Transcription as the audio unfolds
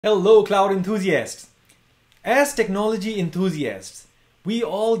Hello, cloud enthusiasts. As technology enthusiasts, we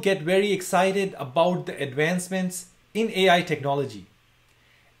all get very excited about the advancements in AI technology.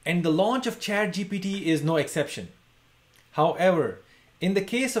 And the launch of ChatGPT is no exception. However, in the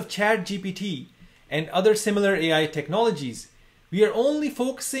case of ChatGPT and other similar AI technologies, we are only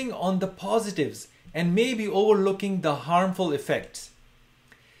focusing on the positives and maybe overlooking the harmful effects.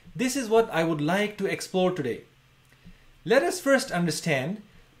 This is what I would like to explore today. Let us first understand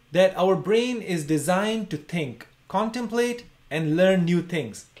that our brain is designed to think, contemplate, and learn new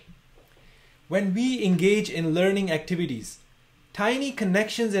things. When we engage in learning activities, tiny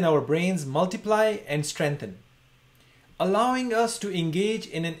connections in our brains multiply and strengthen, allowing us to engage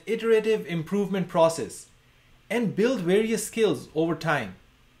in an iterative improvement process and build various skills over time.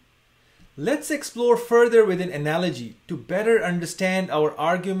 Let's explore further with an analogy to better understand our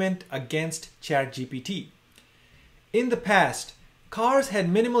argument against ChatGPT. In the past, cars had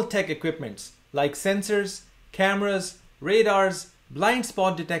minimal tech equipments like sensors, cameras, radars, blind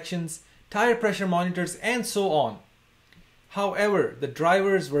spot detections, tire pressure monitors, and so on. However, the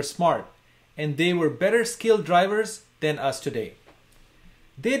drivers were smart and they were better skilled drivers than us today.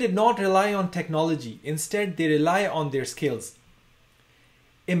 They did not rely on technology, instead they rely on their skills.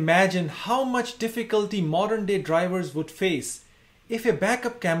 Imagine how much difficulty modern day drivers would face if a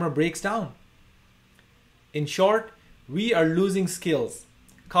backup camera breaks down. In short, we are losing skills.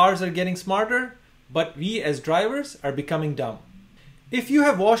 Cars are getting smarter, but we as drivers are becoming dumb. If you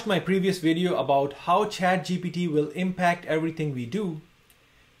have watched my previous video about how ChatGPT will impact everything we do,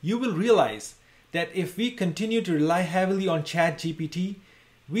 you will realize that if we continue to rely heavily on ChatGPT,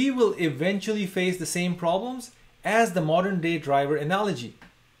 we will eventually face the same problems as the modern day driver analogy.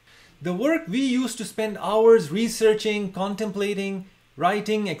 The work we used to spend hours researching, contemplating,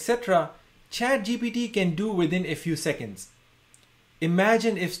 writing, etc., ChatGPT can do within a few seconds.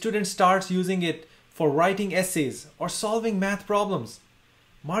 Imagine if students start using it for writing essays or solving math problems.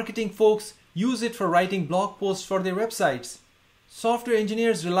 Marketing folks use it for writing blog posts for their websites. Software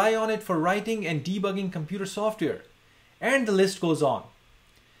engineers rely on it for writing and debugging computer software. And the list goes on.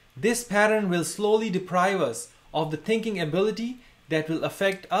 This pattern will slowly deprive us of the thinking ability that will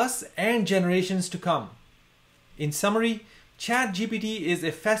affect us and generations to come. In summary, ChatGPT is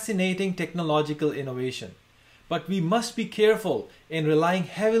a fascinating technological innovation, but we must be careful in relying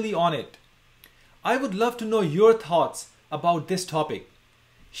heavily on it. I would love to know your thoughts about this topic.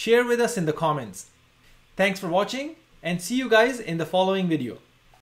 Share with us in the comments. Thanks for watching and see you guys in the following video.